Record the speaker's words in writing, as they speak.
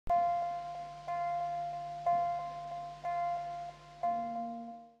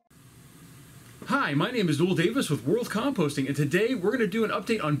Hi, my name is Noel Davis with World Composting, and today we're going to do an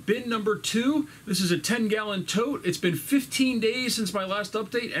update on bin number 2. This is a 10-gallon tote. It's been 15 days since my last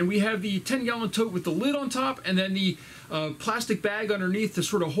update, and we have the 10-gallon tote with the lid on top and then the plastic bag underneath to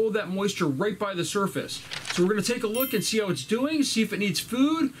sort of hold that moisture right by the surface. So we're going to take a look and see how it's doing, see if it needs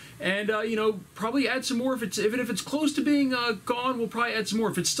food, and probably add some more. Even if it's close to being gone, we'll probably add some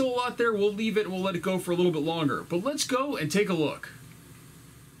more. If it's still a lot there, we'll leave it and we'll let it go for a little bit longer. But let's go and take a look.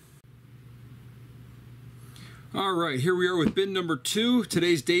 Alright, here we are with bin number 2.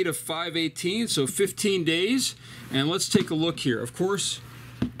 Today's date of 5/18, so 15 days. And let's take a look here. Of course,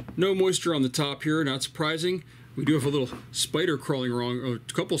 no moisture on the top here, not surprising. We do have a little spider crawling along,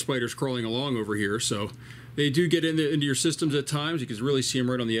 a couple spiders crawling along over here, so they do get into your systems at times. You can really see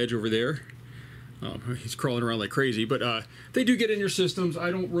them right on the edge over there. He's crawling around like crazy, but they do get in your systems.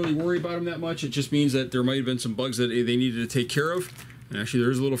 I don't really worry about them that much. It just means that there might have been some bugs that they needed to take care of. And actually,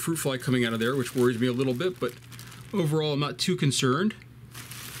 there's a little fruit fly coming out of there, which worries me a little bit, but overall, I'm not too concerned.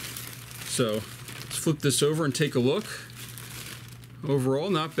 So let's flip this over and take a look. Overall,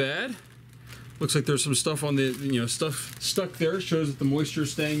 not bad. Looks like there's some stuff on the, stuff stuck there. It shows that the moisture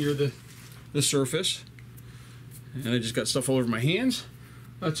is staying near the surface. And I just got stuff all over my hands.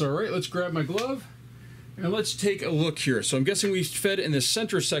 That's all right. Let's grab my glove and let's take a look here. So I'm guessing we fed in the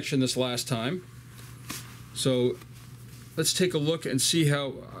center section this last time. So let's take a look and see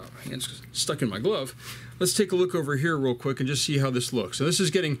how, hands stuck in my glove. Let's take a look over here real quick and just see how this looks. So this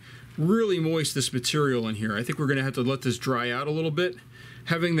is getting really moist, this material in here. I think we're going to have to let this dry out a little bit.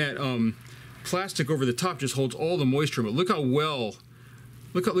 Having that plastic over the top just holds all the moisture, but look how well,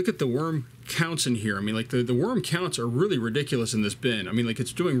 look at the worm counts in here. I mean, like the worm counts are really ridiculous in this bin. I mean, like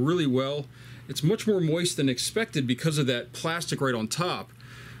it's doing really well. It's much more moist than expected because of that plastic right on top,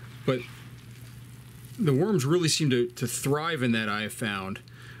 but the worms really seem to thrive in that, I have found,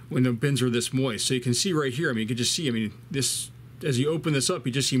 when the bins are this moist. So you can see right here, I mean, you can just see, I mean, this, as you open this up,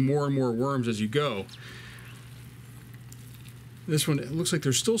 you just see more and more worms as you go. This one, it looks like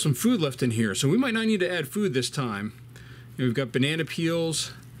there's still some food left in here, so we might not need to add food this time. We've got banana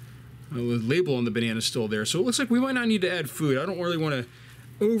peels. The label on the banana is still there, so it looks like we might not need to add food. I don't really want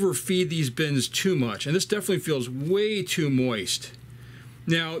to overfeed these bins too much, and this definitely feels way too moist.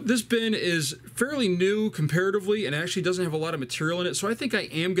 Now, this bin is fairly new comparatively and actually doesn't have a lot of material in it, so I think I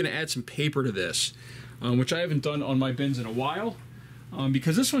am going to add some paper to this, which I haven't done on my bins in a while,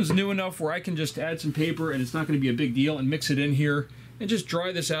 because this one's new enough where I can just add some paper and it's not going to be a big deal, and mix it in here and just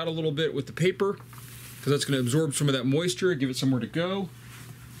dry this out a little bit with the paper, because that's going to absorb some of that moisture, give it somewhere to go.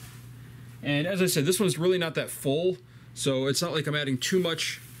 And as I said, this one's really not that full, so it's not like I'm adding too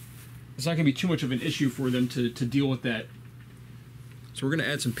much. It's not going to be too much of an issue for them to deal with that. So we're going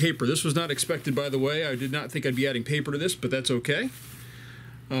to add some paper. This was not expected, by the way. I did not think I'd be adding paper to this, but that's okay.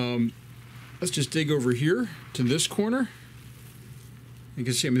 Let's just dig over here to this corner. You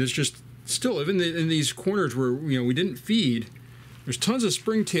can see, I mean, there's just still, even in these corners where we didn't feed, there's tons of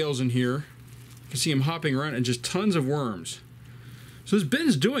springtails in here. You can see them hopping around, and just tons of worms. So this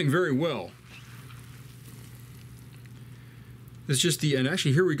bin's doing very well. It's just and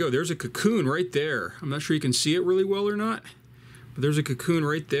actually here we go. There's a cocoon right there. I'm not sure you can see it really well or not. But there's a cocoon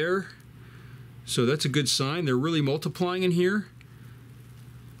right there, so that's a good sign. They're really multiplying in here.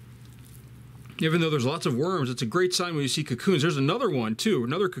 Even though there's lots of worms, it's a great sign when you see cocoons. There's another one too,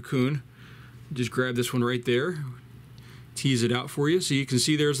 another cocoon. Just grab this one right there, tease it out for you, so you can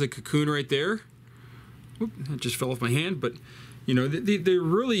see there's the cocoon right there. Whoop, that just fell off my hand, but they're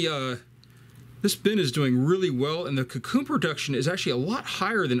really, this bin is doing really well, and the cocoon production is actually a lot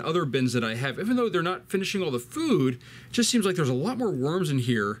higher than other bins that I have. Even though they're not finishing all the food, it just seems like there's a lot more worms in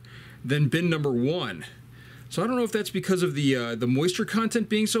here than bin number 1. So I don't know if that's because of the moisture content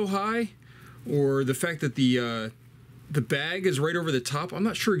being so high, or the fact that the bag is right over the top. I'm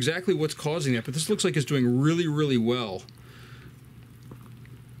not sure exactly what's causing that, but this looks like it's doing really, really well.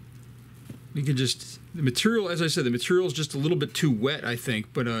 You can just, the material, as I said, the material is just a little bit too wet, I think,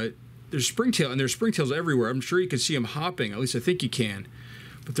 but there's springtails everywhere. I'm sure you can see them hopping. At least I think you can.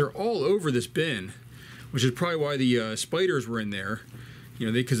 But they're all over this bin, which is probably why the spiders were in there.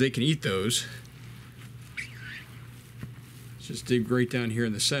 Because they can eat those. Let's just dig right down here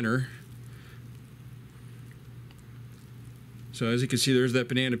in the center. So as you can see, there's that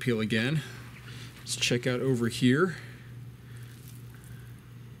banana peel again. Let's check out over here.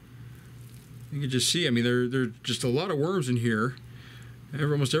 You can just see, I mean, there are just a lot of worms in here.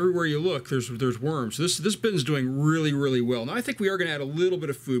 Almost everywhere you look, there's worms. So this bin's doing really, really well. Now I think we are going to add a little bit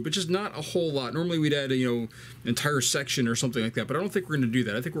of food, but just not a whole lot. Normally we'd add an entire section or something like that, but I don't think we're going to do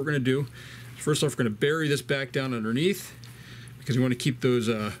that. I think what we're going to do, first off, we're going to bury this back down underneath, because we want to keep those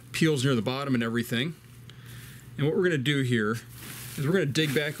peels near the bottom and everything. And what we're going to do here is we're going to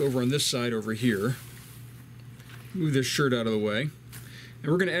dig back over on this side over here, move this shirt out of the way,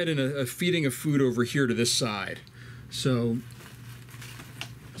 and we're going to add in a feeding of food over here to this side. So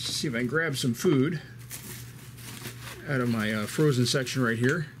let's see if I can grab some food out of my frozen section right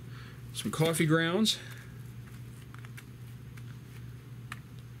here. Some coffee grounds.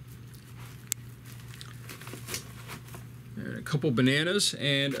 And a couple bananas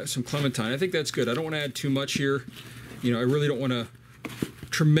and some clementine. I think that's good. I don't want to add too much here. You know, I really don't want to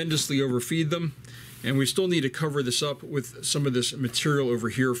tremendously overfeed them. And we still need to cover this up with some of this material over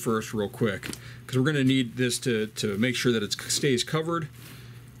here first real quick, because we're going to need this to make sure that it stays covered.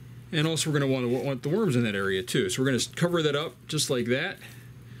 And also we're going to want the worms in that area too. So we're going to cover that up just like that.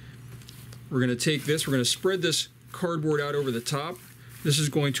 We're going to take this, we're going to spread this cardboard out over the top. This is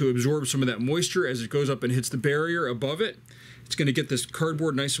going to absorb some of that moisture as it goes up and hits the barrier above it. It's going to get this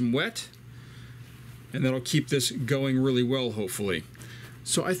cardboard nice and wet, and that'll keep this going really well, hopefully.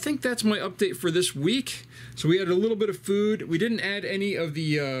 So I think that's my update for this week. So we added a little bit of food. We didn't add any of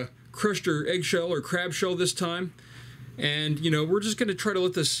the crushed or eggshell or crab shell this time. And, you know, we're just going to try to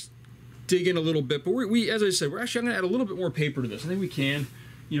let this dig in a little bit. But as I said, I'm going to add a little bit more paper to this. I think we can.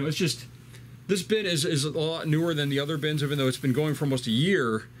 You know, it's just, this bin is a lot newer than the other bins, even though it's been going for almost a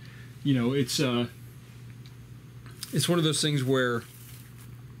year. You know, it's one of those things where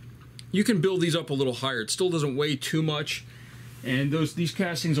you can build these up a little higher. It still doesn't weigh too much. And these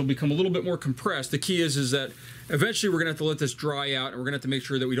castings will become a little bit more compressed. The key is that eventually we're going to have to let this dry out, and we're going to have to make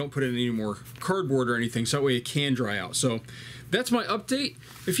sure that we don't put in any more cardboard or anything, so that way it can dry out. So that's my update.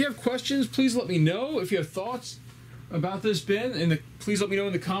 If you have questions, please let me know. If you have thoughts about this bin, please let me know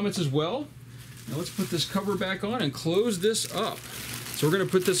in the comments as well. Now let's put this cover back on and close this up. So we're going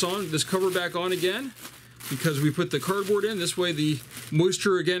to put this cover back on again, because we put the cardboard in. This way the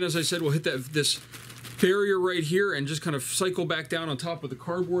moisture, again, as I said, will hit this barrier right here and just kind of cycle back down on top of the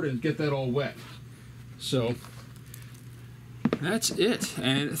cardboard and get that all wet. So that's it,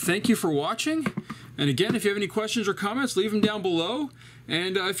 and thank you for watching. And again, if you have any questions or comments, leave them down below.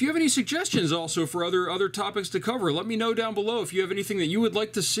 And if you have any suggestions also for other topics to cover, let me know down below if you have anything that you would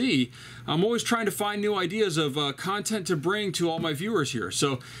like to see. I'm always trying to find new ideas of content to bring to all my viewers here.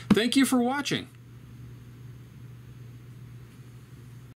 So thank you for watching.